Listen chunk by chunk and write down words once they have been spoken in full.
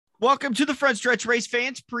Welcome to the Front Stretch Race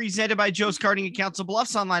Fans, presented by Joe's Karting and Council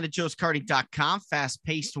Bluffs, online at joeskarting.com.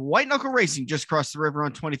 Fast-paced white knuckle racing just across the river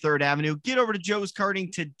on 23rd Avenue. Get over to Joe's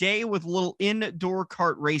Karting today with a little indoor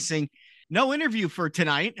kart racing. No interview for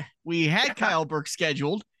tonight. We had Kyle Burke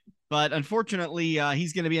scheduled, but unfortunately,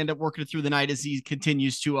 he's going to end up working through the night as he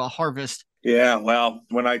continues to harvest. Yeah, well,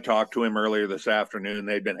 when I talked to him earlier this afternoon,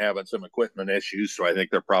 they've been having some equipment issues, so I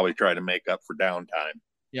think they're probably trying to make up for downtime.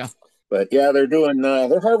 Yeah. But yeah, they're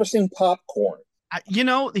harvesting popcorn.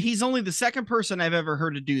 He's only the second person I've ever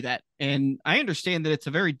heard to do that. And I understand that it's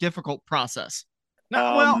a very difficult process.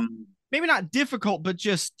 Maybe not difficult, but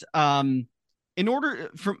just in order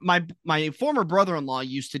for my former brother-in-law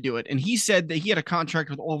used to do it. And he said that he had a contract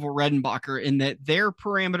with Orville Redenbacher and that their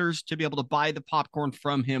parameters to be able to buy the popcorn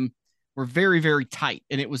from him were very, very tight.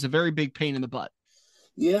 And it was a very big pain in the butt.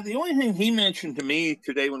 Yeah, the only thing he mentioned to me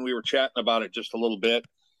today when we were chatting about it just a little bit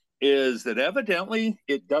is that evidently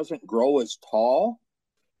it doesn't grow as tall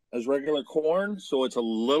as regular corn, so it's a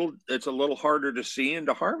little harder to see and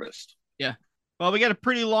to harvest. Yeah. Well, we got a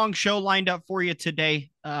pretty long show lined up for you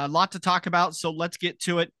today. A lot to talk about, so let's get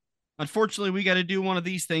to it. Unfortunately, we got to do one of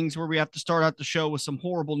these things where we have to start out the show with some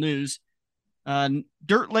horrible news.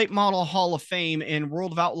 Dirt Late Model Hall of Fame and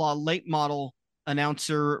World of Outlaw Late Model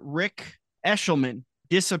announcer Rick Eshelman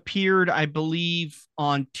disappeared, I believe,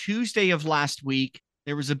 on Tuesday of last week.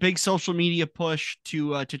 There was a big social media push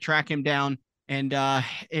to track him down, and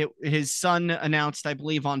his son announced, I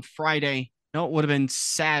believe, on Friday. No, it would have been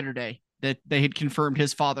Saturday that they had confirmed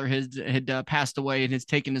his father had passed away and has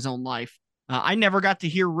taken his own life. I never got to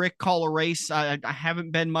hear Rick call a race. I haven't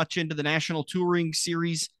been much into the National Touring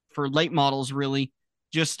Series for late models, really.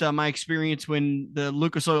 Just my experience when the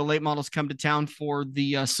Lucas Oil late models come to town for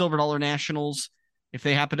the Silver Dollar Nationals. If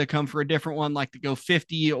they happen to come for a different one, like the Go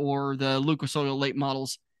 50 or the Lucas Oil late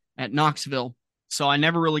models at Knoxville. So I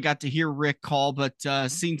never really got to hear Rick call, but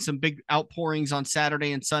seen some big outpourings on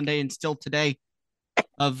Saturday and Sunday and still today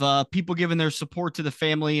of people giving their support to the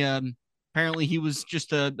family. Apparently he was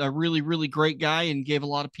just a really, really great guy and gave a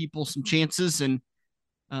lot of people some chances and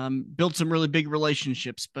built some really big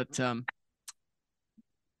relationships, but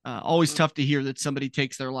always tough to hear that somebody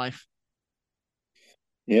takes their life.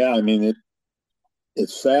 Yeah, I mean,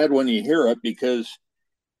 it's sad when you hear it because,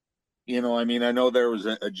 I know there was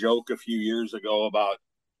a joke a few years ago about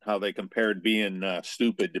how they compared being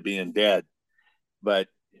stupid to being dead. But,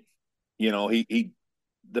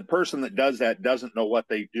 the person that does that doesn't know what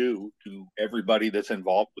they do to everybody that's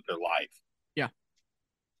involved with their life. Yeah.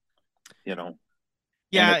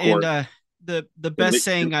 Yeah. And the best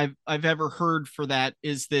saying I've ever heard for that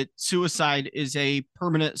is that suicide is a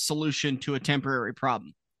permanent solution to a temporary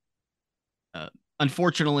problem.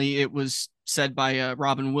 Unfortunately, it was said by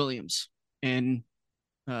Robin Williams and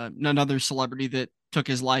another celebrity that took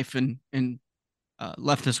his life and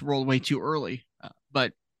left this world way too early.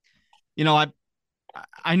 But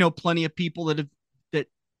I know plenty of people that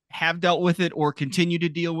have dealt with it or continue to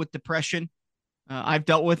deal with depression. I've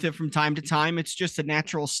dealt with it from time to time. It's just a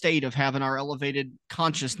natural state of having our elevated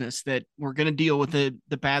consciousness that we're going to deal with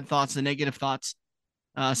the bad thoughts, the negative thoughts.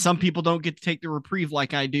 Some people don't get to take the reprieve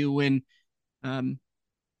like I do when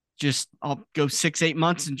I'll go 6-8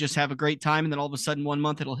 months and just have a great time. And then all of a sudden 1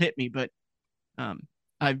 month it'll hit me. But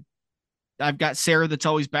I've got Sarah that's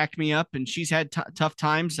always backed me up and she's had tough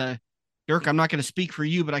times. Dirk, I'm not going to speak for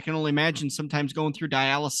you, but I can only imagine sometimes going through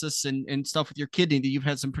dialysis and stuff with your kidney that you've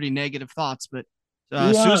had some pretty negative thoughts, but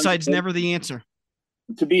suicide's never the answer.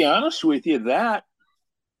 To be honest with you, that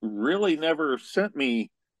really never sent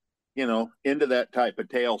me, into that type of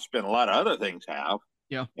tailspin. A lot of other things have.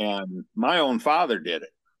 Yeah. And my own father did it.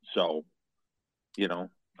 So,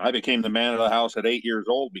 I became the man of the house at 8 years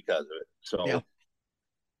old because of it. So, yeah.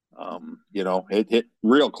 It hit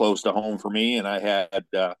real close to home for me. And I had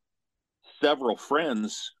several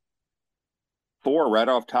friends, 4 right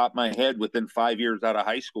off the top of my head within 5 years out of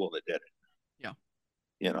high school that did it.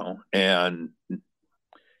 Yeah. And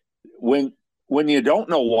when you don't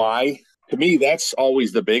know why, to me, that's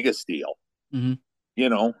always the biggest deal.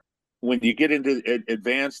 Mm-hmm. When you get into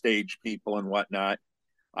advanced age people and whatnot,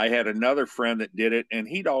 I had another friend that did it and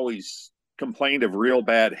he'd always complained of real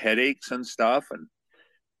bad headaches and stuff. And,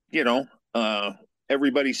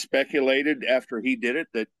 everybody speculated after he did it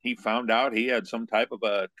that he found out he had some type of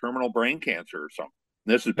a terminal brain cancer or something.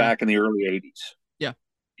 This is back in the early 80s. Yeah.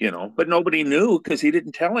 But nobody knew because he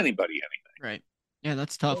didn't tell anybody anything. Right. Yeah,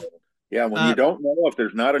 that's tough. So, yeah, when you don't know, if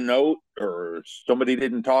there's not a note or somebody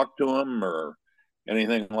didn't talk to him or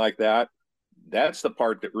anything like that, that's the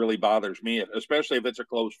part that really bothers me, especially if it's a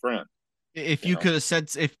close friend. If you could have said,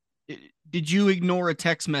 did you ignore a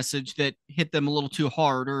text message that hit them a little too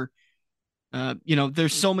hard? Or,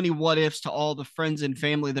 there's so many what ifs to all the friends and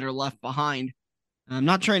family that are left behind. I'm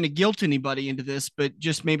not trying to guilt anybody into this, but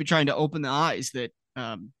just maybe trying to open the eyes that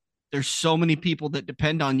there's so many people that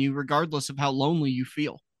depend on you, regardless of how lonely you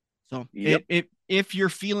feel. So Yep. if you're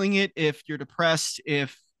feeling it, if you're depressed,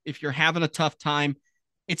 if you're having a tough time,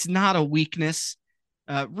 it's not a weakness.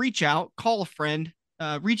 Reach out, call a friend,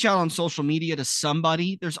 reach out on social media to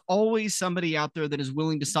somebody. There's always somebody out there that is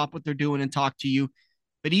willing to stop what they're doing and talk to you.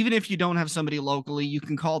 But even if you don't have somebody locally, you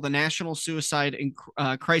can call the National Suicide and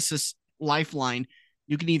Crisis Lifeline.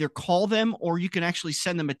 You can either call them or you can actually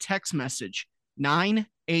send them a text message,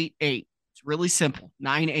 988. It's really simple,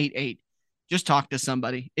 988. Just talk to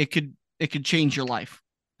somebody. It could change your life.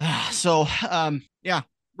 Yeah,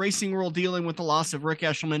 racing world dealing with the loss of Rick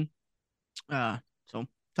Eshelman. So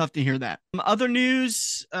tough to hear that. Other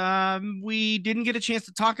news, we didn't get a chance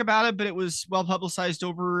to talk about it, but it was well publicized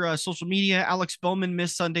over social media. Alex Bowman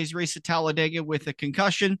missed Sunday's race at Talladega with a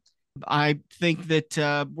concussion. I think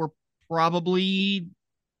that we're probably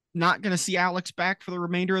not going to see Alex back for the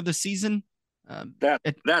remainder of the season.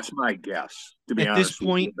 That's my guess, to be At this honest with you.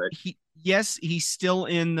 point, But he's still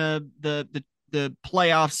in the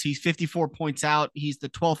playoffs. He's 54 points out. He's the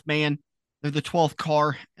 12th man. They're the 12th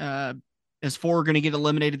car. As four are going to get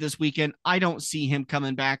eliminated this weekend, I don't see him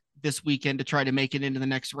coming back this weekend to try to make it into the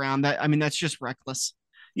next round. That's just reckless.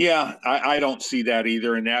 yeah, I don't see that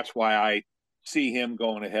either, and that's why I see him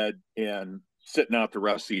going ahead and sitting out the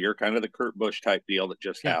rest of the year, kind of the Kurt Busch type deal that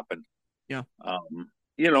just Yeah. happened. Yeah.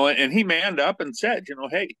 And he manned up and said,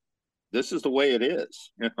 hey, this is the way it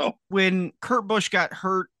is. When Kurt Busch got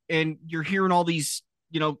hurt, and you're hearing all these,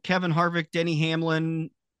 Kevin Harvick, Denny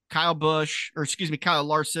Hamlin, Kyle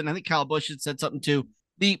Larson. I think Kyle Busch had said something too.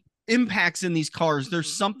 The impacts in these cars,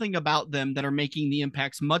 there's something about them that are making the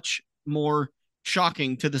impacts much more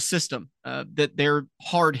shocking to the system. That they're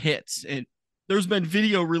hard hits, and there's been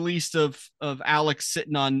video released of Alex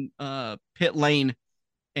sitting on pit lane,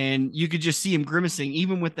 and you could just see him grimacing,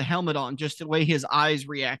 even with the helmet on. Just the way his eyes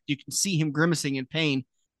react, you can see him grimacing in pain.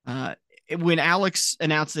 When Alex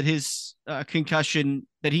announced that his concussion,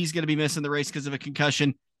 that he's going to be missing the race because of a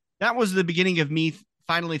concussion, that was the beginning of me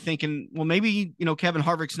finally thinking, well, maybe, Kevin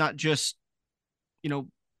Harvick's not just,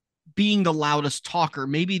 being the loudest talker.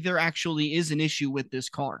 Maybe there actually is an issue with this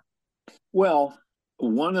car. Well,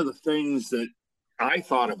 one of the things that I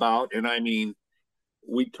thought about, and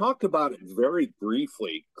we talked about it very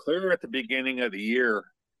briefly, clear at the beginning of the year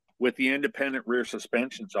with the independent rear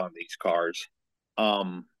suspensions on these cars.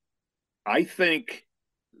 I think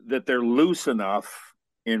that they're loose enough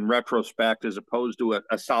in retrospect, as opposed to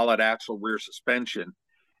a solid axle rear suspension,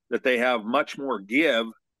 that they have much more give,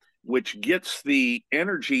 which gets the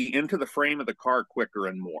energy into the frame of the car quicker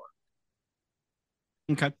and more.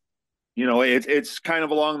 Okay. It's kind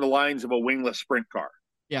of along the lines of a wingless sprint car.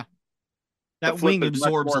 Yeah. That wing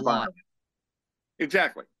absorbs a lot.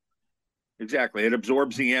 Exactly. It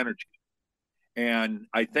absorbs the energy. And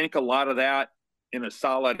I think a lot of that in a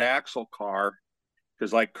solid axle car,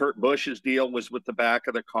 because like Kurt Busch's deal was with the back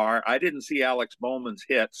of the car. I didn't see Alex Bowman's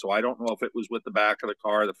hit, so I don't know if it was with the back of the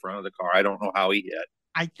car or the front of the car. I don't know how he hit.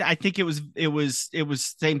 I think it was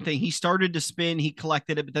same thing. He started to spin, he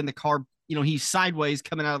collected it, but then the car, he's sideways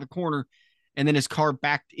coming out of the corner, and then his car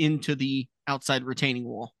backed into the outside retaining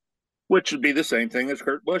wall. Which would be the same thing as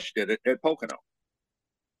Kurt Busch did at Pocono.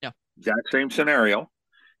 Yeah. Exact same scenario.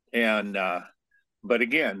 And but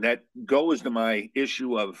again, that goes to my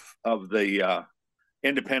issue of the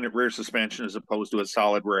independent rear suspension as opposed to a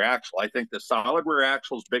solid rear axle. I think the solid rear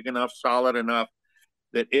axle is big enough, solid enough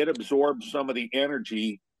that it absorbs some of the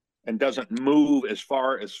energy and doesn't move as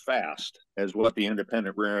fast as what the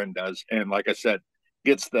independent rear end does. And like I said,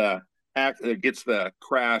 gets the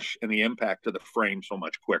crash and the impact to the frame so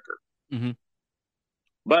much quicker. Mm-hmm.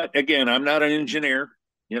 But again, I'm not an engineer.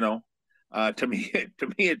 To me,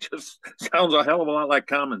 it just sounds a hell of a lot like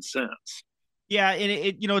common sense. Yeah, and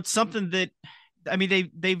it's something that,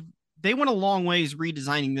 they went a long ways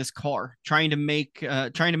redesigning this car, trying to make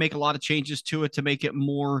a lot of changes to it to make it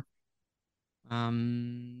more,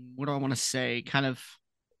 what do I want to say? Kind of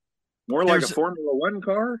more like a Formula One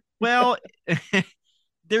car. Well, I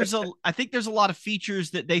think there's a lot of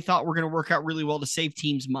features that they thought were going to work out really well to save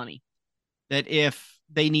teams money. That if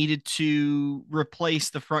they needed to replace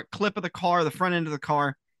the front clip of the car, the front end of the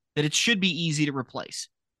car, that it should be easy to replace.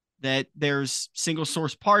 That there's single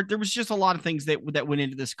source part. There was just a lot of things that went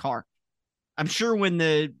into this car. I'm sure when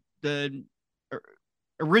the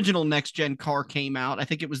original Nex Gen car came out, I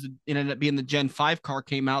think it ended up being the Gen 5 car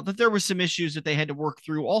came out, that there was some issues that they had to work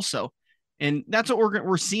through also. And that's what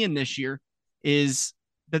we're seeing this year is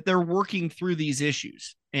that they're working through these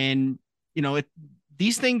issues. And,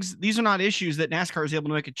 these are not issues that NASCAR is able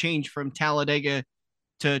to make a change from Talladega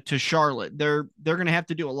to Charlotte. They're going to have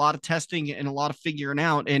to do a lot of testing and a lot of figuring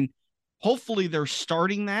out. And hopefully they're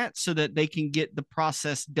starting that so that they can get the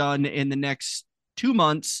process done in the next 2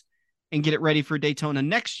 months and get it ready for Daytona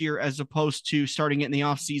next year, as opposed to starting it in the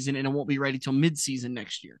off season and it won't be ready till mid-season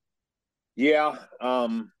next year. Yeah.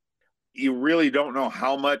 You really don't know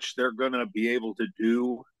how much they're going to be able to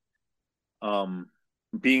do um,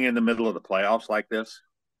 being in the middle of the playoffs like this.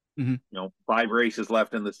 Mm-hmm. 5 races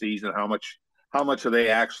left in the season. How much are they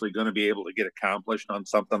actually going to be able to get accomplished on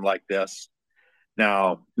something like this?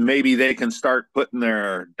 Now, maybe they can start putting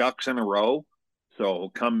their ducks in a row.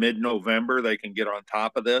 So come mid-November, they can get on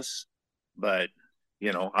top of this. But,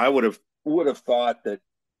 I would have thought that,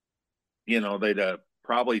 they'd have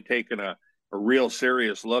probably taken a real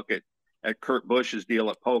serious look at Kurt Busch's deal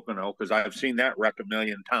at Pocono, because I've seen that wreck a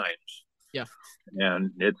million times. Yeah.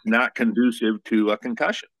 And it's not conducive to a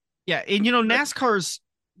concussion. Yeah. And,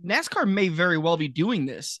 NASCAR may very well be doing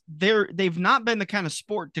this. They've not been the kind of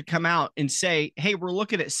sport to come out and say, hey, we're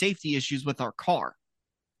looking at safety issues with our car,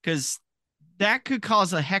 because that could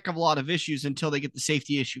cause a heck of a lot of issues until they get the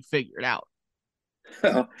safety issue figured out.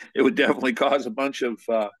 It would definitely cause a bunch of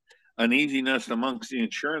uneasiness amongst the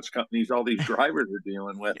insurance companies all these drivers are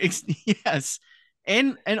dealing with. Yes.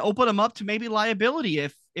 And open them up to maybe liability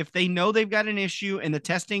if they know they've got an issue and the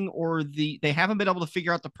testing or they haven't been able to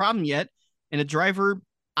figure out the problem yet, and a driver,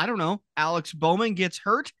 I don't know, Alex Bowman gets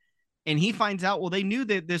hurt and he finds out, well, they knew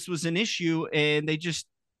that this was an issue and they just,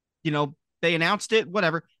 they announced it,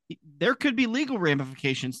 whatever. There could be legal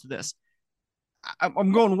ramifications to this.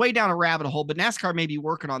 I'm going way down a rabbit hole, but NASCAR may be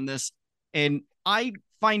working on this. And I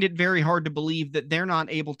find it very hard to believe that they're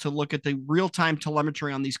not able to look at the real-time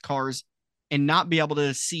telemetry on these cars and not be able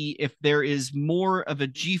to see if there is more of a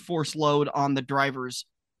G-force load on the drivers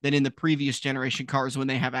than in the previous generation cars when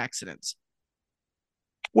they have accidents.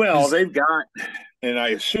 Well, they've got, and I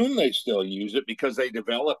assume they still use it because they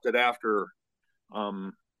developed it after,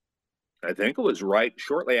 I think it was right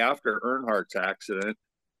shortly after Earnhardt's accident,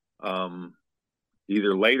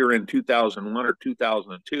 either later in 2001 or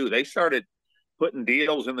 2002. They started putting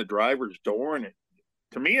deals in the driver's door, and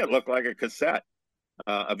to me, it looked like a cassette,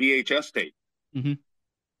 a VHS tape. Mm-hmm.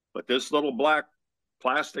 But this little black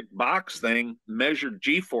plastic box thing measured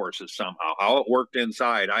G-forces somehow. How it worked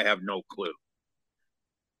inside, I have no clue.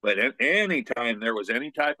 But any time there was any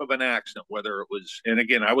type of an accident, whether it was, and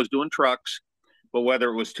again, I was doing trucks, but whether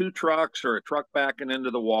it was 2 trucks or a truck backing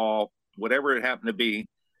into the wall, whatever it happened to be,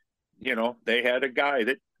 they had a guy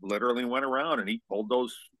that literally went around and he pulled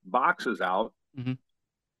those boxes out. Mm-hmm.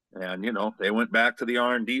 And, they went back to the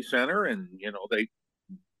R&D center and, they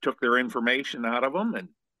took their information out of them. And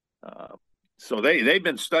so they've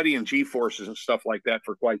been studying G-forces and stuff like that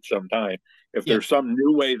for quite some time. If there's some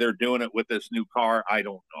new way they're doing it with this new car, I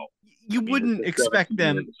don't know. You wouldn't expect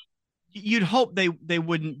them. You'd hope they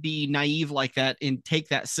wouldn't be naive like that and take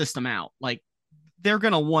that system out. Like, they're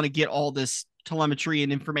going to want to get all this telemetry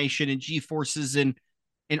and information and G-forces and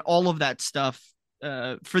all of that stuff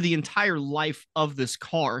for the entire life of this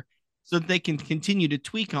car, so that they can continue to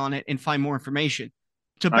tweak on it and find more information.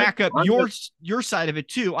 To back up your side of it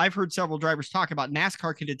too, I've heard several drivers talk about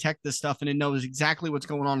NASCAR can detect this stuff and it knows exactly what's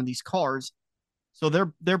going on in these cars. So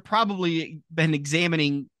they're probably been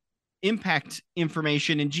examining impact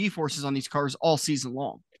information and G-forces on these cars all season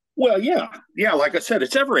long. Well, yeah. Like I said,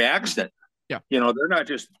 it's every accident. Yeah. They're not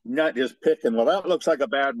just picking, well, that looks like a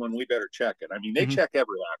bad one, we better check it. I mean, they check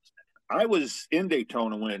every accident. I was in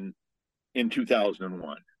Daytona in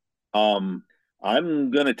 2001. I'm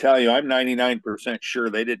going to tell you, I'm 99% sure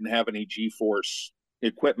they didn't have any G-force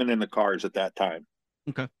equipment in the cars at that time.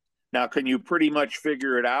 Okay. Now, can you pretty much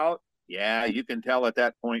figure it out? Yeah, you can tell at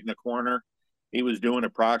that point in the corner, he was doing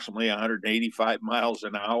approximately 185 miles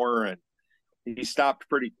an hour, and he stopped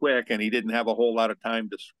pretty quick, and he didn't have a whole lot of time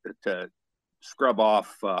to scrub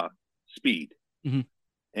off speed.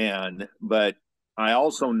 Mm-hmm. But I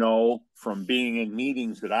also know from being in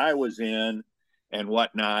meetings that I was in and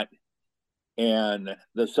whatnot, and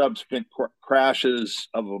the subsequent crashes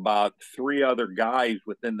of about 3 other guys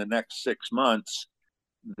within the next 6 months,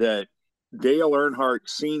 that Dale Earnhardt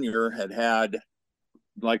Sr. had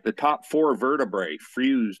like the top 4 vertebrae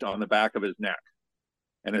fused on the back of his neck.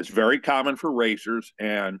 And it's very common for racers.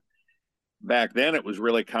 And back then it was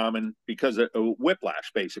really common because of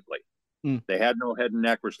whiplash, basically. They had no head and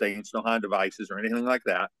neck restraints, no hand devices or anything like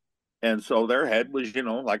that. And so their head was,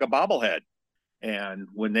 like a bobblehead. And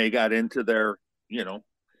when they got into their,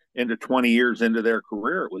 into 20 years into their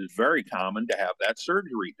career, it was very common to have that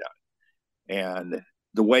surgery done. And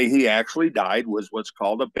the way he actually died was what's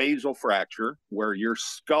called a basal fracture, where your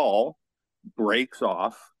skull breaks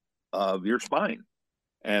off of your spine.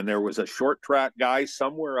 And there was a short track guy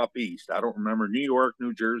somewhere up east. I don't remember, New York,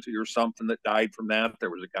 New Jersey, or something, that died from that.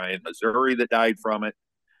 There was a guy in Missouri that died from it.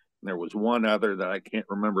 And there was one other that I can't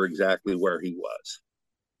remember exactly where he was.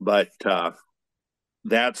 But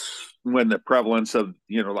that's when the prevalence of,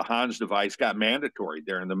 the Hans device got mandatory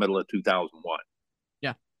there in the middle of 2001.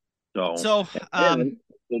 Yeah. So, So, it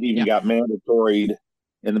even yeah. got mandatory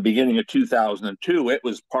in the beginning of 2002. It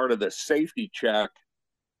was part of the safety check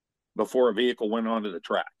before a vehicle went onto the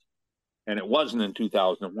track. And it wasn't in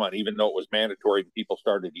 2001, even though it was mandatory and people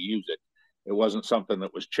started to use it. It wasn't something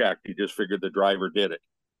that was checked. You just figured the driver did it.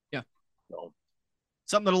 Yeah. So,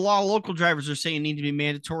 something that a lot of local drivers are saying need to be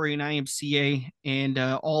mandatory in IMCA and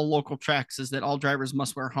all local tracks is that all drivers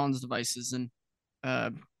must wear Hans devices. And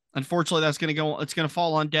unfortunately, that's going to go. It's going to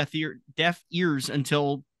fall on deaf ears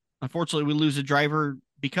until, unfortunately, we lose a driver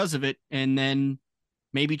because of it, and then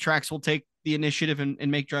maybe tracks will take the initiative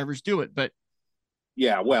and make drivers do it. But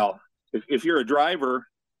yeah, well, if you're a driver,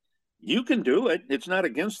 you can do it. It's not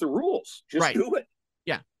against the rules. Just right. do it.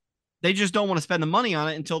 Yeah. They just don't want to spend the money on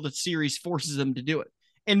it until the series forces them to do it.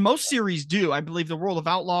 And most series do. I believe the World of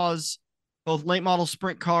Outlaws, both late model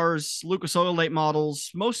sprint cars, Lucas Oil late models,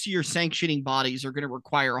 most of your sanctioning bodies are going to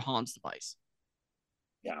require a Hans device.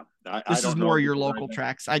 Yeah. This is more your local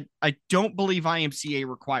tracks. I don't believe IMCA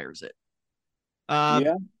requires it.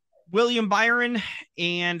 Yeah. William Byron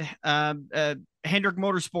and Hendrick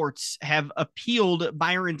Motorsports have appealed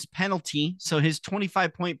Byron's penalty. So his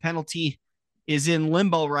 25-point penalty is in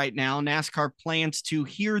limbo right now. NASCAR plans to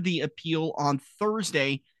hear the appeal on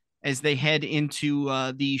Thursday as they head into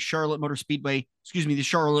the Charlotte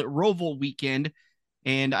Roval weekend.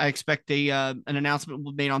 And I expect an announcement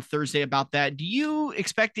will be made on Thursday about that. Do you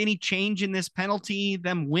expect any change in this penalty?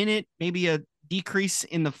 Them win it? Maybe a decrease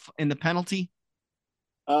in the penalty?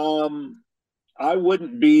 I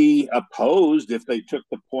wouldn't be opposed if they took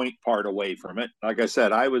the point part away from it. Like I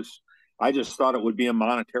said, I just thought it would be a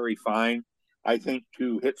monetary fine. I think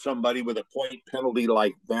to hit somebody with a point penalty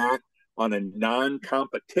like that on a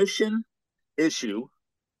non-competition issue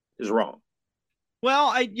is wrong. Well,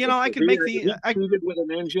 I could make the treated with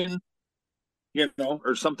an engine,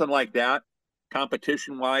 or something like that,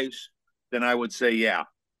 competition wise, then I would say, yeah,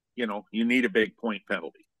 you need a big point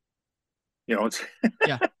penalty. It's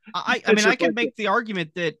yeah. I mean, I could make the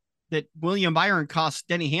argument that William Byron cost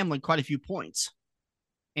Denny Hamlin quite a few points.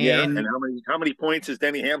 And how many points has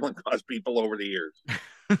Denny Hamlin cost people over the years?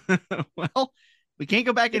 Well, we can't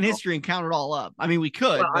go back in history and count it all up. I mean, we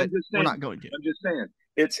could, but we're not going to. I'm just saying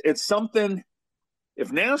it's something. If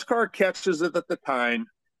NASCAR catches it at the time,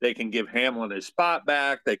 they can give Hamlin his spot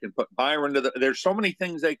back. They can put Byron to there's so many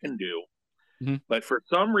things they can do. Mm-hmm. But for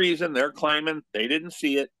some reason, they're claiming they didn't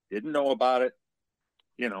see it, didn't know about it.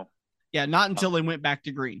 Yeah, not until they went back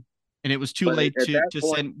to green, and it was too late to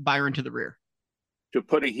send Byron to the rear. To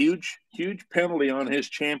put a huge penalty on his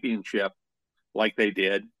championship like they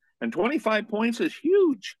did, and 25 points is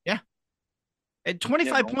huge. Yeah. At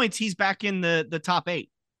 25 points, he's back in the top 8.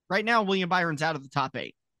 Right now, William Byron's out of the top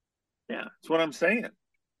 8. Yeah, that's what I'm saying.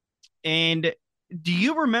 And do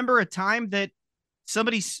you remember a time that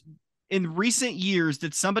in recent years,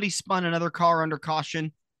 did somebody spun another car under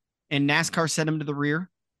caution and NASCAR sent him to the rear?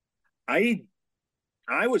 I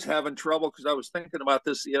was having trouble because I was thinking about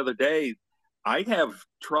this the other day. I have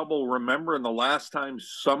trouble remembering the last time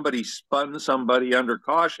somebody spun somebody under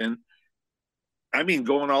caution. I mean,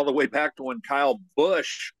 going all the way back to when Kyle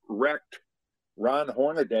Busch wrecked Ron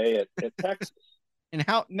Hornaday at Texas. And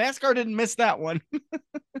how NASCAR didn't miss that one.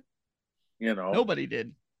 Nobody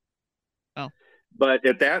did. Oh. But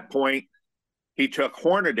at that point, he took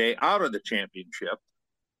Hornaday out of the championship.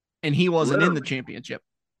 And he wasn't in the championship.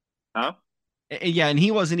 Huh? Yeah, and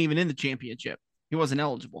he wasn't even in the championship. He wasn't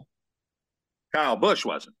eligible. Kyle Busch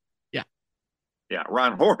wasn't. Yeah. Yeah,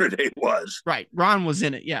 Ron Hornaday was. Right. Ron was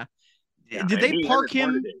in it, yeah. Did they park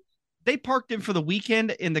him? Hornaday. They parked him for the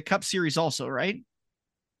weekend in the Cup Series also, right?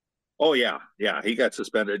 Oh, yeah. Yeah, he got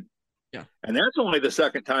suspended. Yeah. And that's only the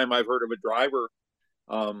second time I've heard of a driver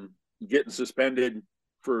getting suspended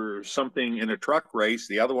for something in a truck race.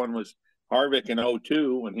 The other one was Harvick in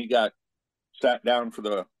 2002 when he got sat down for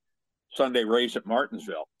the Sunday race at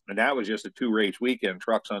Martinsville. And that was just a 2-race weekend,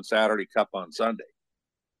 trucks on Saturday, Cup on Sunday.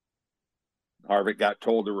 Harvick got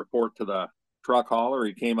told to report to the truck hauler.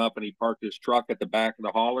 He came up and he parked his truck at the back of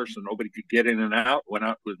the hauler so nobody could get in and out, went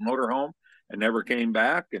out to his motorhome and never came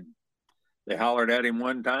back. And they hollered at him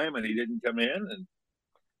one time and he didn't come in. And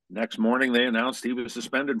next morning they announced he was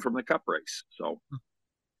suspended from the Cup race. So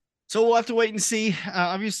we'll have to wait and see.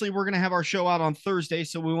 Obviously, we're going to have our show out on Thursday,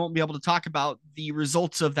 so we won't be able to talk about the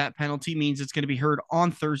results of that penalty. Means it's going to be heard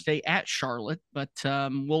on Thursday at Charlotte, but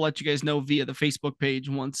we'll let you guys know via the Facebook page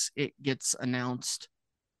once it gets announced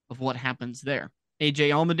of what happens there. AJ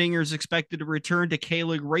Allmendinger is expected to return to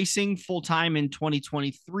K-League Racing full-time in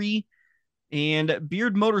 2023, and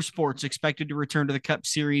Beard Motorsports expected to return to the Cup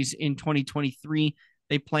Series in 2023.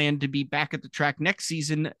 They plan to be back at the track next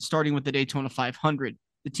season, starting with the Daytona 500.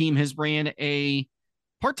 The team has ran a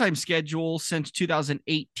part-time schedule since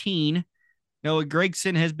 2018. Noah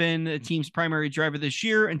Gragson has been the team's primary driver this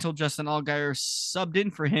year until Justin Allgaier subbed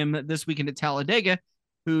in for him this weekend at Talladega,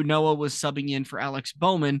 who Noah was subbing in for Alex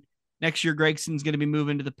Bowman. Next year, Gregson's going to be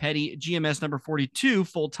moving to the Petty GMS number 42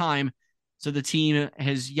 full-time. So the team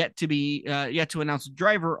has yet to announce a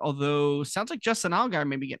driver, although sounds like Justin Allgaier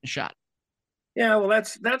may be getting a shot. Yeah, well,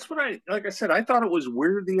 that's what like I said, I thought it was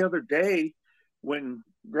weird the other day when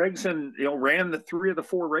Gregson, ran the 3 of the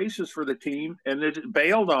 4 races for the team and it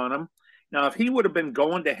bailed on him. Now, if he would have been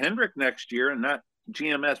going to Hendrick next year and not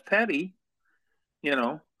GMS Petty,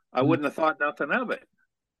 I wouldn't have thought nothing of it.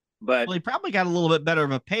 But well, he probably got a little bit better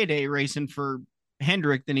of a payday racing for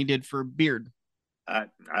Hendrick than he did for Beard. I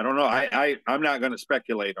don't know. I'm not going to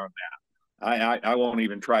speculate on that. I won't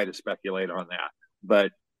even try to speculate on that.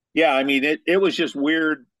 But yeah, I mean, it was just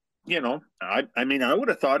weird. I mean, I would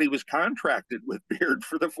have thought he was contracted with Beard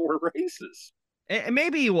for the 4 races. And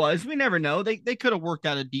maybe he was. We never know. They could have worked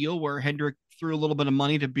out a deal where Hendrick threw a little bit of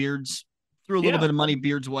money to Beard's,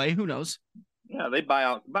 Beard's way. Who knows? Yeah, they buy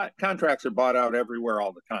out. Contracts are bought out everywhere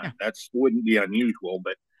all the time. Yeah. That's wouldn't be unusual,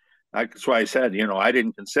 but that's why I said, I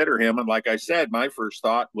didn't consider him. And like I said, my first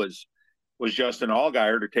thought was Justin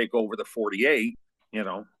Allgaier to take over the 48.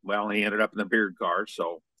 Well, he ended up in the Beard car,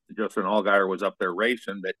 so Justin Allgaier was up there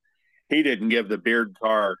racing, but he didn't give the Beard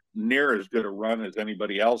car near as good a run as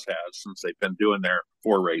anybody else has since they've been doing their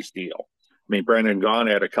 4-race deal. I mean, Brendan Gaughan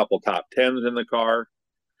had a couple top 10s in the car,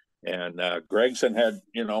 and Gregson had,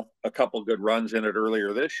 a couple good runs in it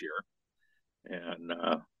earlier this year. And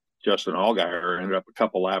Justin Allgaier ended up a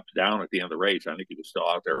couple laps down at the end of the race. I think he was still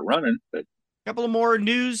out there running, but a couple of more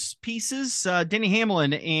news pieces. Denny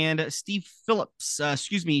Hamlin and Steve Phelps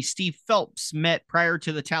met prior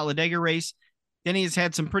to the Talladega race. Denny has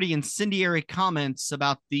had some pretty incendiary comments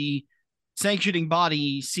about the sanctioning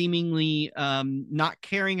body seemingly not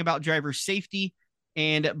caring about driver safety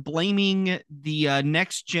and blaming the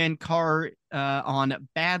Nex Gen car on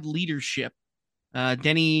bad leadership.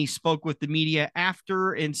 Denny spoke with the media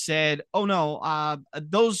after and said, "Oh no,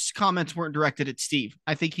 those comments weren't directed at Steve.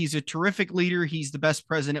 I think he's a terrific leader. He's the best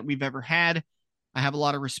president we've ever had. I have a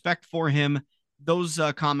lot of respect for him. Those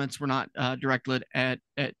comments were not directed at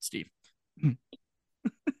Steve."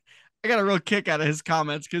 I got a real kick out of his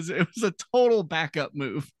comments because it was a total backup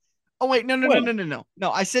move. Oh wait, no.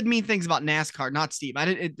 I said mean things about NASCAR, not Steve.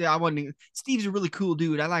 I wasn't. Steve's a really cool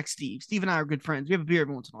dude. I like Steve. Steve and I are good friends. We have a beer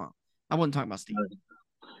every once in a while. I wasn't talking about Steve.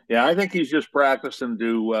 Yeah, I think he's just practicing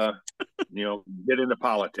to, get into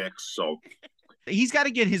politics. So he's got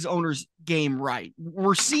to get his owner's game right.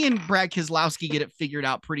 We're seeing Brad Keselowski get it figured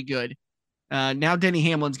out pretty good. Now Denny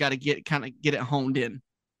Hamlin's got to get it honed in.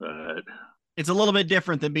 It's a little bit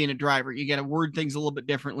different than being a driver. You got to word things a little bit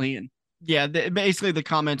differently. And yeah, basically the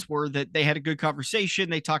comments were that they had a good conversation.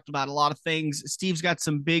 They talked about a lot of things. Steve's got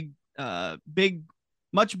some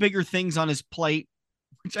much bigger things on his plate,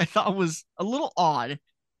 which I thought was a little odd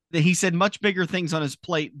that he said much bigger things on his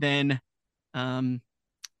plate than the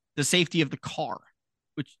safety of the car,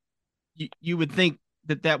 which you would think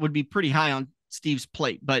that would be pretty high on Steve's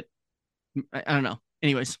plate, but I don't know.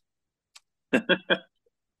 Anyways,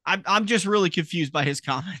 I'm just really confused by his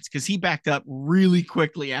comments because he backed up really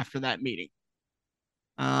quickly after that meeting.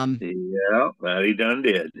 Yeah, that he done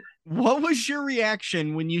did. What was your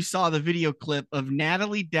reaction when you saw the video clip of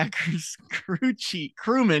Natalie Decker's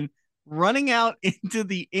crewman running out into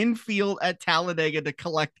the infield at Talladega to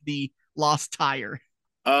collect the lost tire?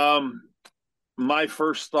 My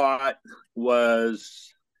first thought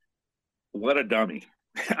was, what a dummy.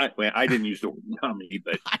 I didn't use the word dummy,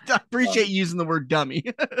 but I appreciate using the word dummy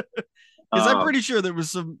because I'm pretty sure there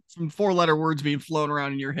was some 4-letter words being flown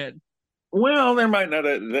around in your head. Well, there might not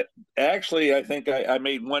have. Actually, I think I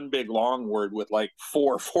made one big long word with like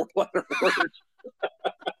 4-letter words.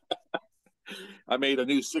 I made a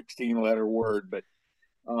new 16-letter word, but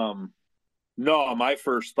no, my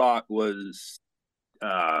first thought was,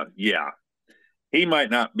 yeah, he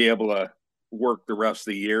might not be able to work the rest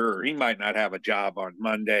of the year, or he might not have a job on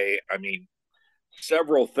Monday. I mean,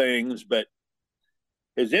 several things, but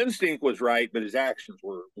his instinct was right, but his actions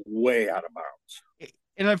were way out of bounds.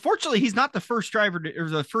 And unfortunately, he's not the first driver or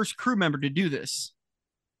the first crew member to do this.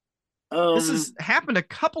 This has Um, happened a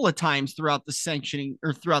couple of times throughout the sanctioning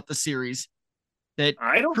or throughout the series that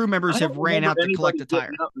I don't crew members I have don't ran remember out to anybody collect a getting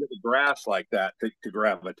tire. out into the grass like that to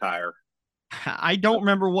grab a tire. I don't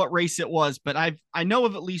remember what race it was, but I know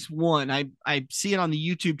of at least one. I see it on the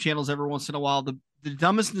YouTube channels every once in a while. The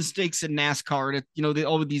dumbest mistakes in NASCAR, and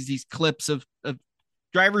all of these clips of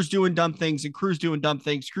drivers doing dumb things and crews doing dumb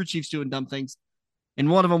things, crew chiefs doing dumb things. And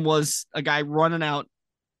one of them was a guy running out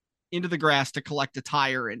into the grass to collect a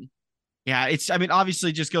tire. And yeah, I mean, obviously,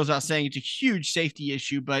 it just goes out saying it's a huge safety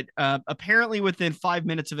issue. But apparently, within 5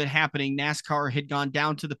 minutes of it happening, NASCAR had gone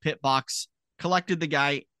down to the pit box, collected the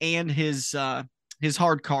guy and his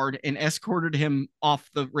hard card, and escorted him off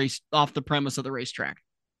the premise of the racetrack.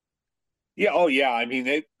 Yeah, oh yeah. I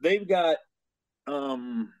mean they've got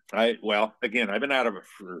I well again I've been out of it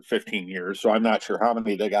for 15 years, so I'm not sure how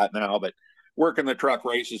many they got now, but working the truck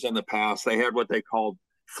races in the past, they had what they called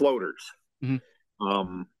floaters.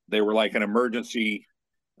 Mm-hmm. They were like an emergency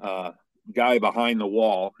uh, guy behind the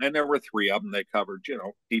wall, and there were three of them. They covered,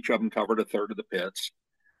 each of them covered a third of the pits,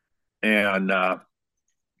 and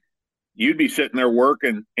you'd be sitting there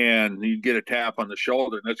working, and you'd get a tap on the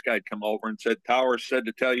shoulder, and this guy'd come over and said, "Towers said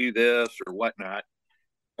to tell you this" or whatnot.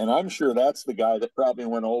 And I'm sure that's the guy that probably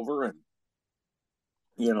went over and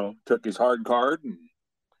took his hard card and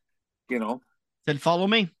you know, Said, "Follow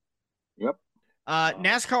me." yep.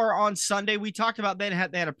 NASCAR on Sunday, we talked about they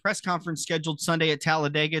had a press conference scheduled Sunday at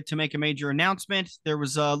Talladega to make a major announcement. There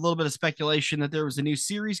was a little bit of speculation that there was a new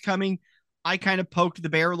series coming. I kind of poked the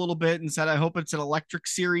bear a little bit and said, I hope it's an electric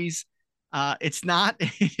series. It's not.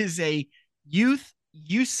 It is a youth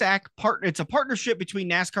USAC partner. It's a partnership between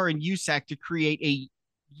NASCAR and USAC to create a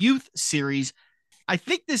youth series. I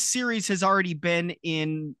think this series has already been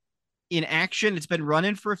in action. It's been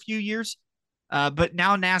running for a few years. But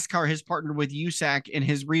now NASCAR has partnered with USAC and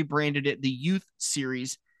has rebranded it the Youth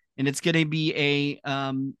Series. And it's going to be a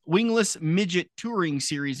wingless midget touring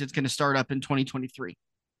series that's going to start up in 2023.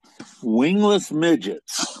 Wingless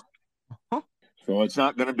midgets. Huh? So it's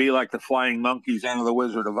not going to be like the flying monkeys out of the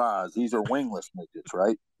Wizard of Oz. These are wingless midgets,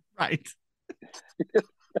 right? Right.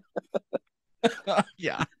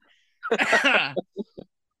 Yeah.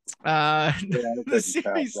 The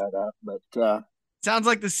series that up, but sounds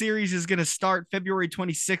like the series is going to start February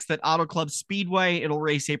 26th at Auto Club Speedway. It'll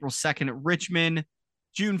race April 2nd at Richmond,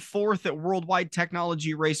 June 4th at Worldwide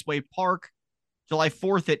Technology Raceway Park, July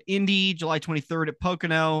 4th at Indy, July 23rd at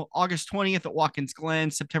Pocono, August 20th at Watkins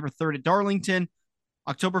Glen, September 3rd at Darlington,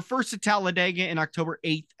 October 1st at Talladega, and October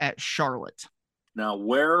 8th at Charlotte. Now,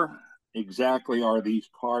 where exactly are these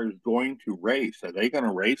cars going to race? Are they going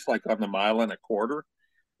to race like on the mile and a quarter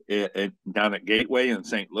down at Gateway in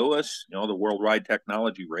St. Louis, the Worldwide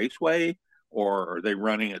Technology Raceway? Or are they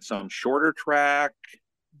running at some shorter track?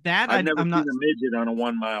 I've never I'm seen not. a midget on a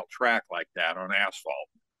 1 mile track like that on asphalt.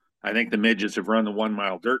 I think the midgets have run the 1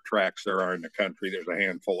 mile dirt tracks there are in the country. There's a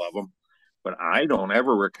handful of them, but I don't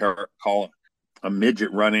ever recall a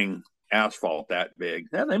midget running asphalt that big.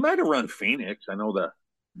 Yeah, they might have run Phoenix. I know the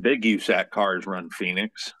big USAC cars run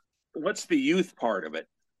Phoenix. What's the youth part of it?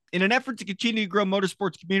 In an effort to continue to grow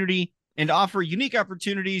motorsports community and offer unique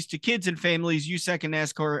opportunities to kids and families, USAC and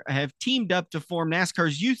NASCAR have teamed up to form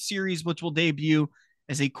NASCAR's Youth Series, which will debut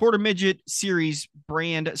as a quarter midget series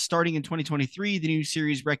brand starting in 2023. The new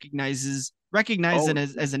series recognizes it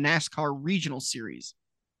as a NASCAR regional series.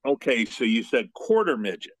 Okay, so you said quarter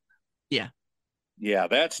midget. Yeah. Yeah,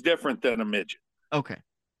 that's different than a midget. Okay.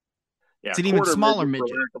 Yeah, It's an even smaller midget.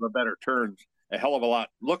 For lack of a better term,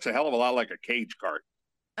 looks a hell of a lot like a cage cart.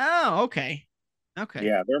 Oh, okay. Okay.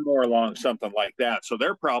 Yeah, they're more along something like that. So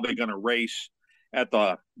they're probably going to race at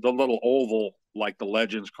the little oval like the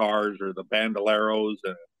Legends cars or the Bandoleros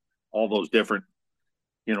and all those different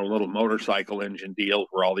little motorcycle engine deals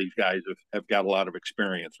where all these guys have got a lot of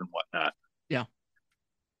experience and whatnot. Yeah.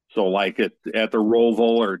 So like at the Roval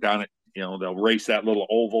or down at they'll race that little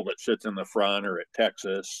oval that sits in the front or at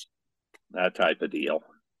Texas, that type of deal.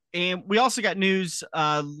 And we also got news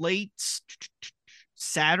late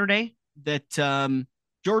Saturday that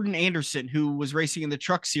Jordan Anderson, who was racing in the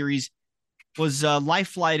truck series, was life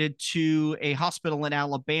flighted to a hospital in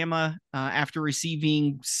Alabama after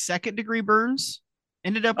receiving second-degree burns.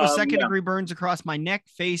 Ended up with second-degree burns across my neck,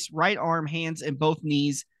 face, right arm, hands, and both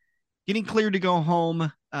knees. Getting cleared to go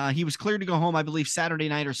home. He was cleared to go home, I believe, Saturday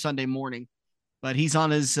night or Sunday morning. But he's on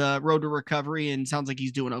his road to recovery and sounds like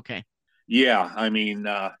he's doing okay. Yeah, I mean,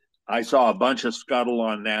 I saw a bunch of scuttle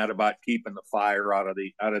on that about keeping the fire out of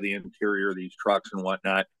the interior of these trucks and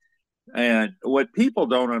whatnot. And what people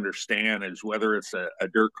don't understand is whether it's a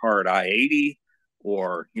dirt car at I-80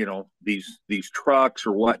 or these trucks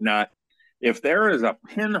or whatnot. If there is a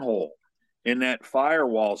pinhole in that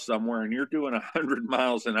firewall somewhere and you're doing 100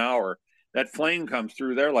 miles an hour, that flame comes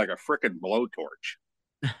through there like a freaking blowtorch.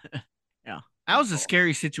 Yeah. That was a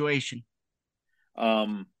scary situation.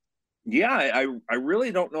 Um, yeah, I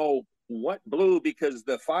really don't know what blew because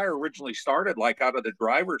the fire originally started like out of the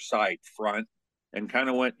driver's side front and kind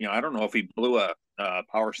of went, I don't know if he blew a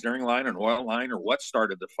power steering line, an oil line, or what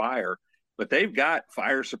started the fire. But they've got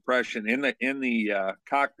fire suppression in the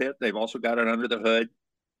cockpit. They've also got it under the hood.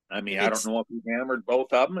 I mean, I don't It's know if he hammered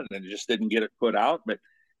both of them and then just didn't get it put out. But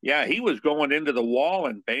yeah, he was going into the wall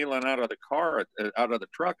and bailing out of the car, out of the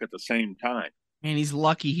truck at the same time. and he's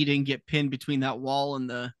lucky he didn't get pinned between that wall and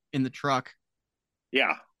the truck.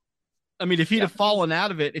 Yeah, I mean, if he'd yeah, have fallen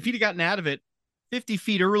out of it, if he'd have gotten out of it 50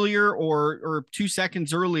 feet earlier or 2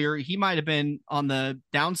 seconds earlier, he might have been on the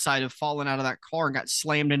downside of falling out of that car and got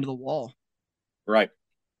slammed into the wall. right.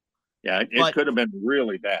 Yeah, it But could have been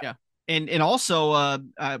really bad. yeah, and also,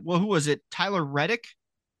 well, who was it? Tyler Reddick,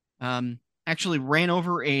 actually ran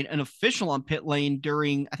over an official on pit lane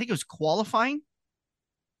during, I think it was qualifying.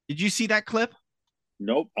 Did you see that clip?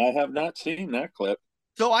 Nope, I have not seen that clip.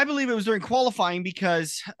 So I believe it was during qualifying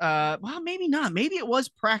because, well, maybe not. Maybe it was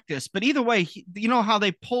practice. But either way, you know how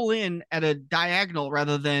they pull in at a diagonal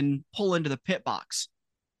rather than pull into the pit box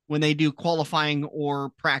when they do qualifying or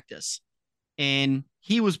practice. And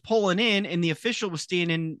he was pulling in, and the official was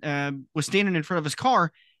standing in front of his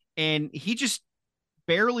car, and he just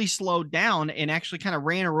barely slowed down and actually kind of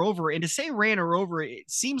ran her over. And to say ran her over, it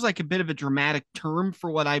seems like a bit of a dramatic term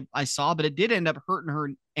for what I saw, but it did end up hurting her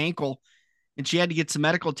ankle and she had to get some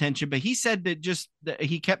medical attention. But he said that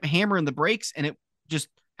he kept hammering the brakes and it just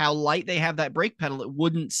how light they have that brake pedal, it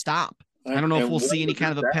wouldn't stop. I don't know if And we'll where see any was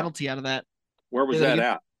kind of a that? penalty out of that. Where was Say that that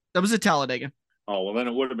again. at? That was at Talladega. Oh, well, then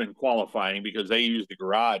it would have been qualifying because they used the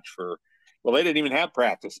garage for, well, they didn't even have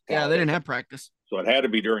practice at Yeah, they didn't Talladega. have practice. So it had to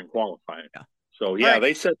be during qualifying. Yeah. So, All yeah, right.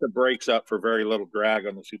 they set the brakes up for very little drag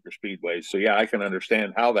on the super speedways. So, yeah, I can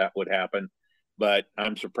understand how that would happen. But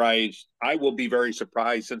I'm surprised. I will be very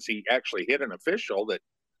surprised since he actually hit an official that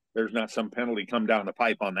there's not some penalty come down the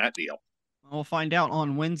pipe on that deal. We'll find out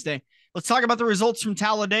on Wednesday. Let's talk about the results from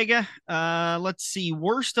Talladega. Let's see.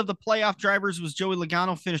 Worst of the playoff drivers was Joey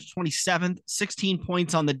Logano, finished 27th, 16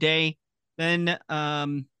 points on the day. Then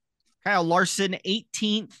Kyle Larson,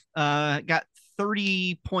 18th, got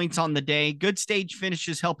 30 points on the day. Good stage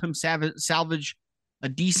finishes help him salvage a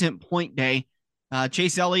decent point day.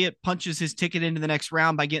 Chase Elliott punches his ticket into the next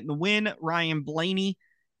round by getting the win. Ryan Blaney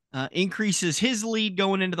increases his lead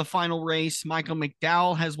going into the final race. Michael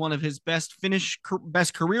McDowell has one of his best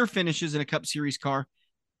career finishes in a Cup Series car.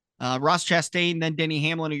 Ross Chastain, then Denny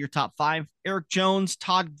Hamlin are your top five. Eric Jones,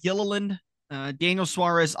 Todd Gilliland, Daniel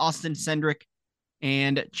Suarez, Austin Cindric,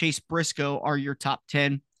 and Chase Briscoe are your top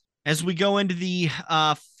 10. As we go into the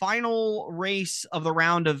final race of the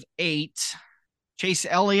round of 8, Chase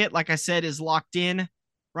Elliott, like I said, is locked in.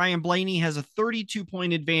 Ryan Blaney has a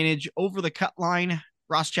 32-point advantage over the cut line.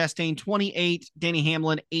 Ross Chastain, 28. Denny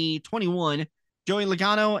Hamlin, 21. Joey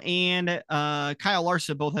Logano and Kyle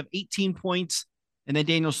Larson both have 18 points. And then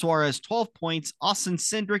Daniel Suarez, 12 points. Austin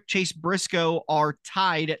Cindric, Chase Briscoe are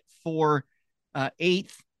tied for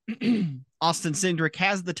 8th. Austin Cindric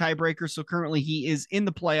has the tiebreaker, so currently he is in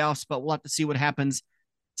the playoffs, but we'll have to see what happens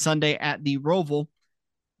Sunday at the Roval.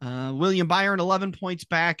 William Byron, 11 points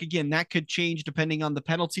back. Again, that could change depending on the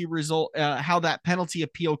penalty result, how that penalty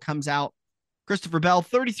appeal comes out. Christopher Bell,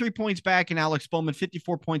 33 points back, and Alex Bowman,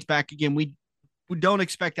 54 points back. Again, we don't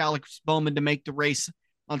expect Alex Bowman to make the race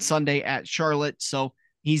on Sunday at Charlotte, so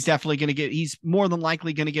he's more than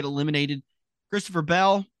likely going to get eliminated. Christopher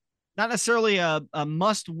Bell, not necessarily a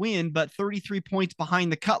must win, but 33 points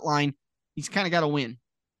behind the cut line. He's kind of got to win.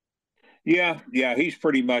 Yeah, he's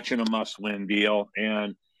pretty much in a must-win deal.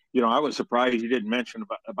 And, I was surprised you didn't mention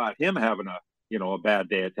about him having a bad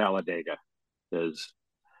day at Talladega because,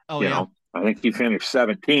 Oh, yeah. I think he finished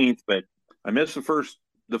 17th, but I missed the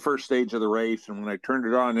first stage of the race. And when I turned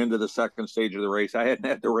it on into the second stage of the race, I hadn't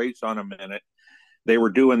had the race on a minute. They were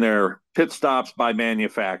doing their pit stops by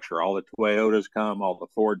manufacturer. All the Toyotas come, all the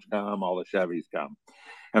Fords come, all the Chevys come.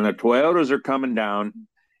 And the Toyotas are coming down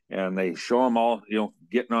and they show them all,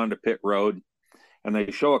 getting onto pit road. And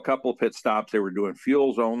they show a couple of pit stops. They were doing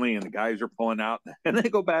fuels only, and the guys are pulling out. And they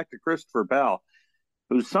go back to Christopher Bell,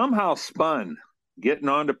 who somehow spun getting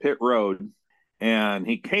onto pit road. And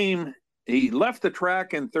he left the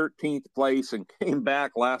track in 13th place and came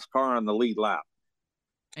back last car on the lead lap.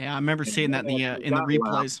 Yeah, I remember seeing that in the That lap,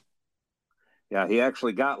 replays. Yeah, he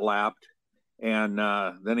actually got lapped, and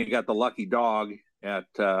then he got the lucky dog at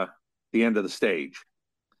the end of the stage.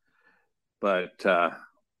 But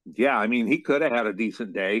yeah, I mean, he could have had a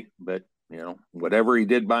decent day, but whatever he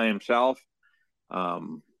did by himself,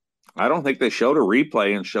 um, I don't think they showed a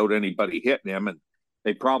replay and showed anybody hitting him, and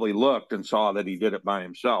they probably looked and saw that he did it by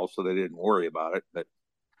himself, so they didn't worry about it. But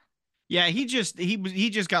Yeah, he just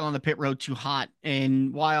got on the pit road too hot,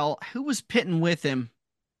 and while who was pitting with him?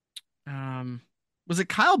 Um, was it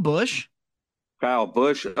Kyle Busch? Kyle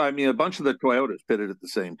Busch, I mean, a bunch of the Toyotas pitted at the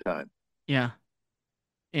same time. Yeah,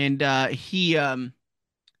 and he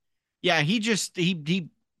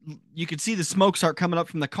you could see the smoke start coming up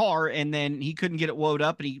from the car, and then he couldn't get it woed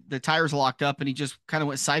up, and the tires locked up, and he just kind of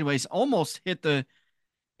went sideways, almost hit the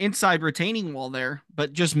inside retaining wall there,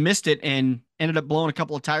 but just missed it and ended up blowing a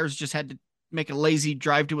couple of tires. Just had to make a lazy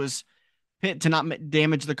drive to his pit to not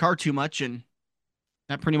damage the car too much, and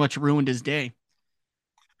that pretty much ruined his day.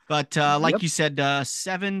 But like Yep. you said,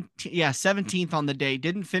 17th on the day.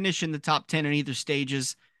 Didn't finish in the top 10 in either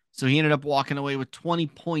stages, so he ended up walking away with 20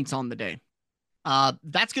 points on the day.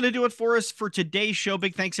 That's going to do it for us for today's show.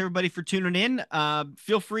 Big thanks, everybody, for tuning in.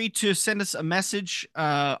 Feel free to send us a message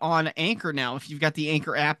on Anchor now. If you've got the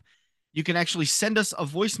Anchor app, you can actually send us a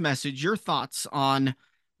voice message, your thoughts on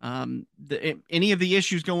any of the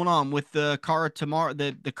issues going on with the car tomorrow,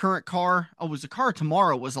 the current car. Oh, was the car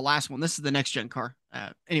tomorrow was the last one. This is the next gen car.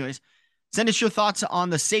 Anyways, send us your thoughts on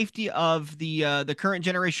the safety of the current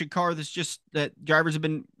generation car that's just that drivers have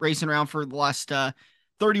been racing around for the last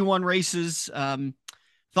 31 races.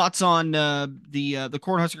 Thoughts on the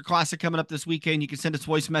Cornhusker Classic coming up this weekend. You can send us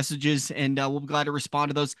voice messages, and we'll be glad to respond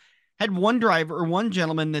to those. Had one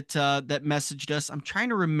gentleman that messaged us. I'm trying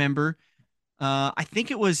to remember. I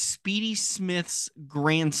think it was Speedy Smith's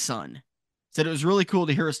grandson. Said it was really cool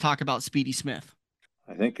to hear us talk about Speedy Smith.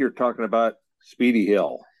 I think you're talking about Speedy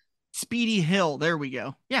Hill. Speedy Hill. There we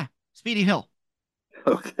go. Yeah, Speedy Hill.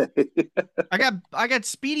 Okay. I got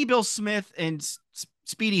Speedy Bill Smith and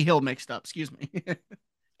Speedy Hill mixed up. Excuse me.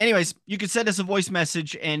 Anyways, you can send us a voice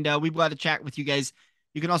message, and we'd be glad to chat with you guys.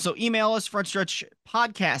 You can also email us,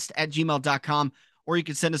 frontstretchpodcast@gmail.com, or you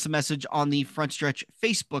can send us a message on the Front Stretch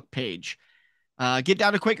Facebook page. Get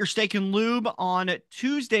down to Quaker Steak and Lube on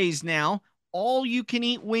Tuesdays now. All you can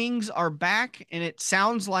eat wings are back, and it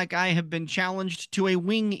sounds like I have been challenged to a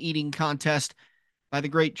wing eating contest by the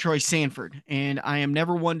great Troy Sanford. And I am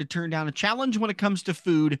never one to turn down a challenge when it comes to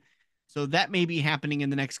food. So that may be happening in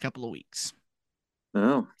the next couple of weeks.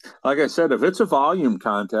 No. Like I said, if it's a volume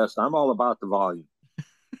contest, I'm all about the volume.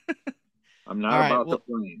 I'm All not right. about the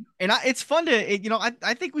Well, flame. and it's fun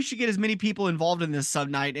I think we should get as many people involved in this sub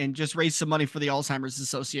night and just raise some money for the Alzheimer's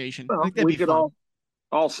Association. I Well, think that'd we be could fun.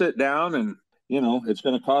 all sit down and it's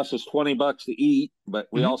going to cost us $20 to eat, but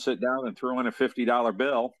we Mm-hmm. all sit down and throw in a $50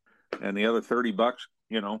 bill, and the other $30,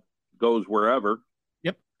 goes wherever.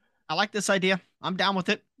 Yep. I like this idea. I'm down with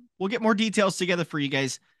it. We'll get more details together for you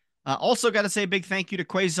guys. Also, got to say a big thank you to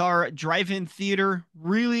Quasar Drive-In Theater.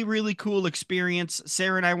 Really, really cool experience.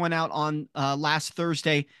 Sarah and I went out on last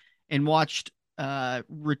Thursday and watched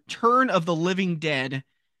Return of the Living Dead,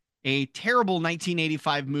 a terrible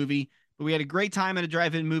 1985 movie, but we had a great time at a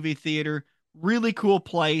drive-in movie theater. Really cool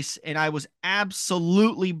place, and I was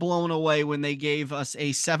absolutely blown away when they gave us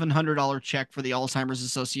a $700 check for the Alzheimer's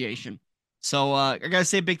Association. So I gotta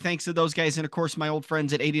say a big thanks to those guys, and of course my old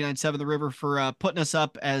friends at 89.7 The River for putting us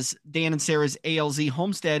up as Dan and Sarah's ALZ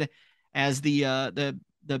Homestead as the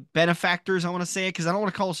benefactors. I want to say it because I don't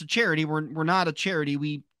want to call us a charity. We're not a charity.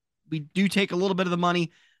 We do take a little bit of the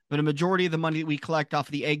money, but a majority of the money that we collect off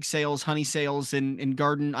of the egg sales, honey sales, and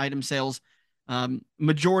garden item sales,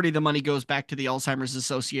 majority of the money goes back to the Alzheimer's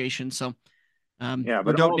Association. So Yeah, we're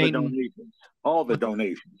but all the donating. donations, all the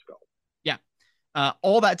donations go. Yeah.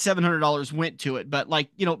 All that $700 went to it. But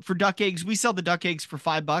for duck eggs, we sell the duck eggs for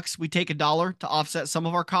 $5. We take $1 to offset some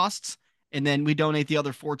of our costs, and then we donate the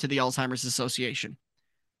other $4 to the Alzheimer's Association.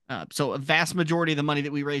 So a vast majority of the money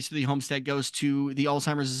that we raise to the homestead goes to the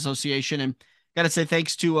Alzheimer's Association. And got to say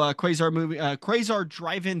thanks to Quasar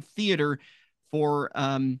Drive-In Theater for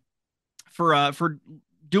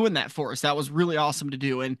doing that for us. That was really awesome to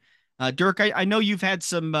do. And Dirk, I know you've had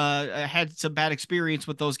some bad experience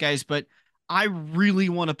with those guys, but I really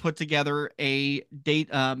want to put together a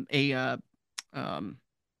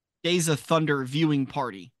Days of Thunder viewing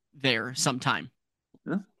party there sometime.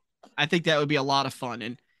 Yeah. I think that would be a lot of fun.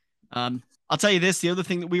 And I'll tell you this, the other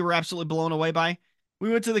thing that we were absolutely blown away by,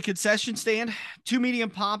 we went to the concession stand, 2 medium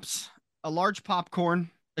pops, a large popcorn,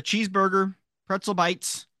 a cheeseburger, pretzel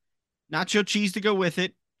bites, nacho cheese to go with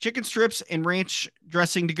it, chicken strips and ranch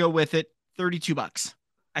dressing to go with it, $32.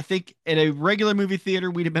 I think at a regular movie theater,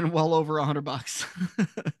 we'd have been well over $100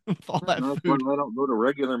 with all that That's why food. I don't go to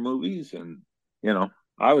regular movies. And, you know,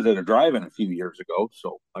 I was at a drive-in a few years ago,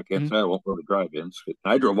 so I can't Mhm. say I won't go to drive-ins.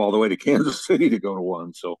 I drove all the way to Kansas City to go to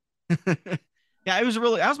one. So, Yeah, that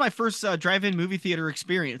was my first drive-in movie theater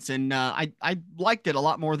experience, and I liked it a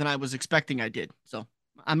lot more than I was expecting I did. So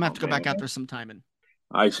I'm gonna have oh to go back man, out there sometime. And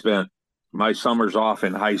I spent my summers off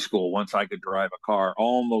in high school. Once I could drive a car,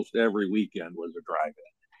 almost every weekend was a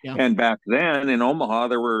yeah, drive-in. And back then in Omaha,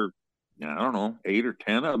 there were, I don't know, 8 or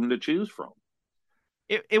 10 of them to choose from.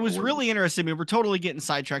 it It was was, really interesting. I mean, we're totally getting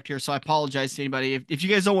sidetracked here, so I apologize to anybody. If you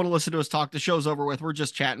guys don't want to listen to us talk, the show's over with. We're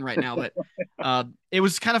just chatting right now, but it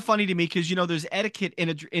was kind of funny to me because there's etiquette in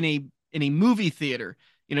a movie theater.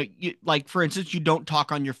 Like for instance, you don't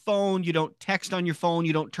talk on your phone, you don't text on your phone,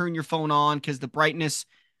 you don't turn your phone on because the brightness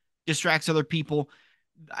distracts other people.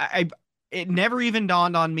 I it never even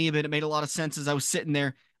dawned on me, but it made a lot of sense as I was sitting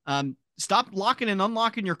there. Stop locking and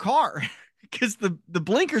unlocking your car because the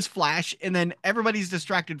blinkers flash and then everybody's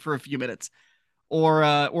distracted for a few minutes,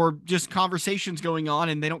 or just conversations going on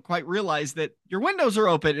and they don't quite realize that your windows are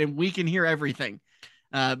open and we can hear everything.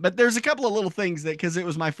 But there's a couple of little things that because it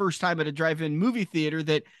was my first time at a drive-in movie theater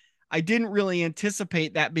that I didn't really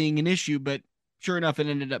anticipate that being an issue, but sure enough, it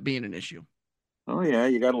ended up being an issue. oh yeah,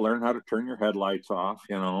 you got to learn how to turn your headlights off,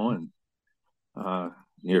 and uh,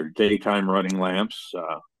 your daytime running lamps.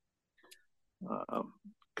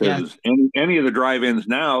 Yeah, Because any of the drive-ins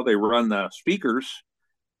now, they run the speakers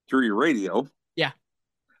through your radio. yeah.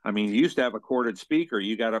 I mean, you used to have a corded speaker.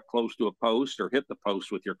 You got up close to a post or hit the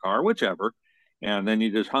post with your car, whichever, and then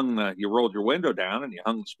you just you rolled your window down and you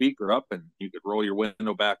hung the speaker up, and you could roll your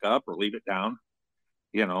window back up or leave it down.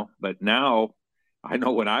 But now, I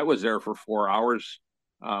know when I was there for 4 hours.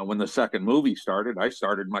 When the second movie started, I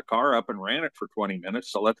started my car up and ran it for 20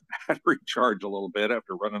 minutes to let the battery charge a little bit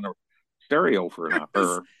after running the stereo for an hour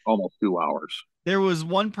or almost 2 hours. There was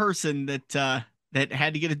one person that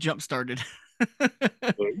had to get a jump started,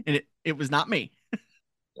 and it was not me.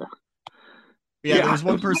 Yeah, there Yeah, was it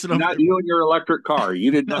one was person over not there. you and your electric car.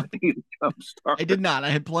 You did No, not need a jump I start. did not. I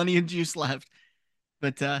had plenty of juice left,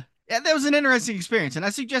 but yeah, that was an interesting experience, and I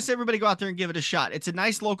suggest everybody go out there and give it a shot. It's a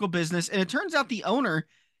nice local business, and it turns out the owner,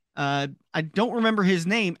 I don't remember his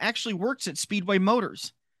name, actually works at Speedway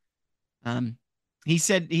Motors. Um, he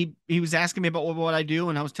said he was asking me about what I do,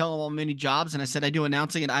 and I was telling him all many jobs, and I said I do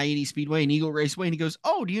announcing at I-80 Speedway and Eagle Raceway, and he goes,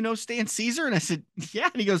 "Oh, do you know Stan Caesar?" And I said, "Yeah."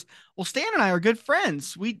 And he goes, "Well, Stan and I are good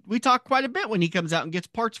friends. We talk quite a bit when he comes out and gets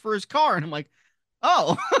parts for his car." And I'm like,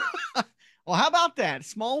 "Oh, well, how about that?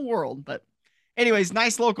 Small world." But anyways,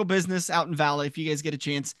 nice local business out in Valley. If you guys get a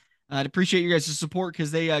chance, I'd appreciate you guys' support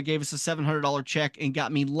because they gave us a $700 check and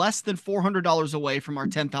got me less than $400 away from our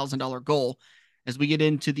 $10,000 goal as we get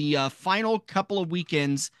into the final couple of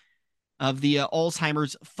weekends of the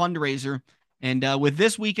Alzheimer's fundraiser. And with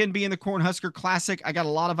this weekend being the Cornhusker Classic, I got a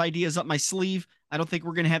lot of ideas up my sleeve. I don't think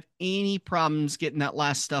we're going to have any problems getting that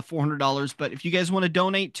last $400. But if you guys want to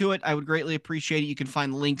donate to it, I would greatly appreciate it. You can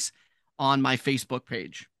find the links on my Facebook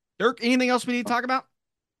page. Dirk, anything else we need to talk about?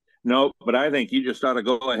 No, but I think you just ought to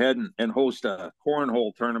go ahead and host a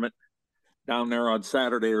cornhole tournament down there on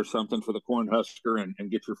Saturday or something for the Cornhusker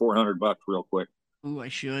and get your $400 real quick. Ooh, I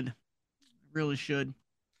should. I really should.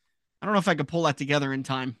 I don't know if I could pull that together in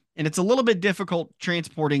time. And it's a little bit difficult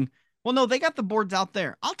transporting. Well, no, they got the boards out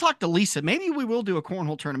there. I'll talk to Lisa. Maybe we will do a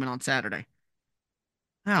cornhole tournament on Saturday.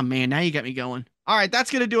 Oh, man, now you got me going. All right,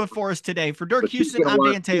 that's going to do it for us today. For Dirk But Houston, I'm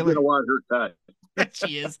Dan she's Taylor. gonna want her cut.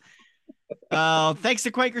 She is. Thanks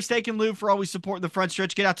to Quaker Steak and Lube for always supporting the front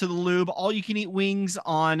stretch. Get out to the Lube. All you can eat wings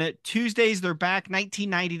on Tuesdays. They're back,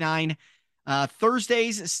 $19.99.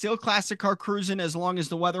 Thursdays, still classic car cruising as long as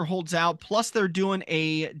the weather holds out. Plus, they're doing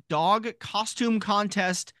a dog costume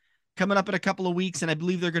contest coming up in a couple of weeks. And I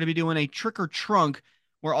believe they're going to be doing a trick or trunk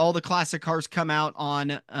where all the classic cars come out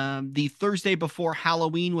on the Thursday before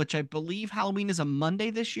Halloween, which I believe Halloween is a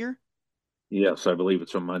Monday this year. Yes, I believe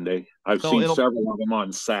it's a Monday. I've So seen it'll, several of them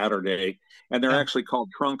on Saturday, and they're yeah, actually called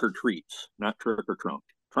trunk or treats, not trick or trunk.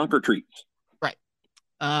 Trunk or treats. right.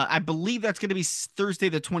 I believe that's going to be Thursday,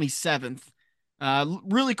 the 27th.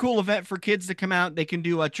 Really cool event for kids to come out. They can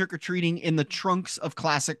do trick or treating in the trunks of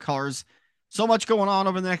classic cars. So much going on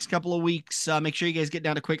over the next couple of weeks. Make sure you guys get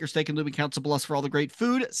down to Quaker Steak and Lube in Council Bluffs for all the great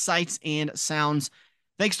food, sights, and sounds.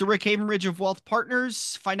 Thanks to Rick Havenridge of Wealth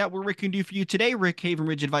Partners. Find out what Rick can do for you today,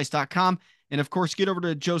 rickhavenridgeadvice.com. And of course, get over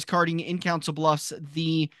to Joe's Karting in Council Bluffs,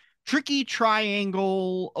 the Tricky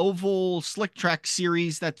Triangle Oval Slick Track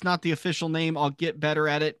Series. That's not the official name. I'll get better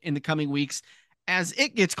at it in the coming weeks. As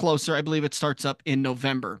it gets closer, I believe it starts up in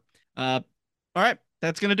November. All right,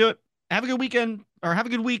 that's going to do it. Have a good weekend. have a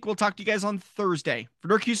good week. We'll talk to you guys on Thursday. For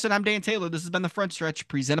Dirk Houston, I'm Dan Taylor. This has been The Front Stretch,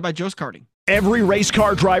 presented by Joe's Karting. Every race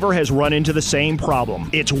car driver has run into the same problem.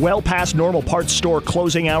 It's well past normal parts store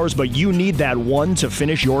closing hours, but you need that one to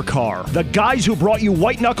finish your car. The guys who brought you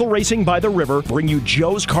White Knuckle Racing by the River bring you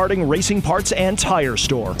Joe's Karting Racing Parts and Tire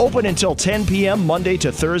Store. Open until 10 p.m. Monday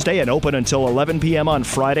to Thursday and open until 11 p.m. on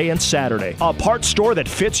Friday and Saturday. A parts store that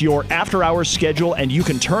fits your after-hours schedule, and you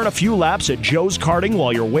can turn a few laps at Joe's Karting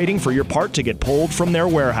while you're waiting for your part to get pulled from their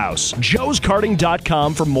warehouse.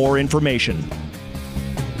 joeskarting.com for more information.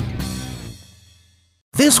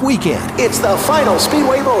 This weekend, it's the final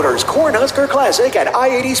Speedway Motors Cornhusker Classic at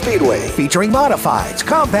I-80 Speedway, featuring modifieds,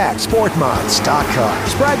 compact, sport mods, stock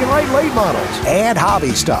cars, brag and ride late models, and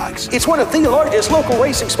hobby stocks. It's one of the largest local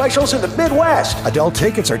racing specials in the Midwest. Adult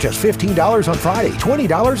tickets are just $15 on Friday,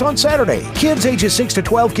 $20 on Saturday. Kids ages 6 to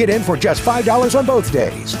 12 get in for just $5 on both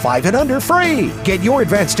days. 5 and under free. Get your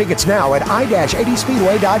advance tickets now at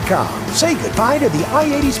i-80speedway.com. Say goodbye to the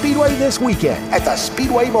I-80 Speedway this weekend at the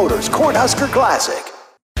Speedway Motors Cornhusker Classic.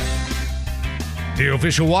 The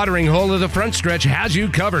official watering hole of The Front Stretch has you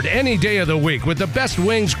covered any day of the week with the best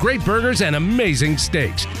wings, great burgers, and amazing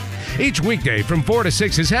steaks. Each weekday from 4 to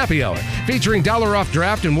 6 is happy hour, featuring $1 off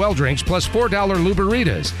draft and well drinks plus $4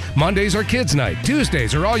 Luberitas. Mondays are kids' night.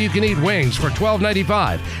 Tuesdays are all-you-can-eat wings for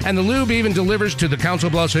 $12.95, and the lube even delivers to the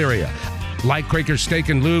Council Bluffs area. Like Quaker Steak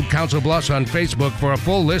and Lube Council Bluffs on Facebook for a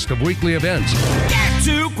full list of weekly events. Get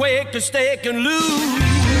to Quaker Steak and Lube.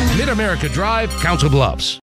 Mid-America Drive, Council Bluffs.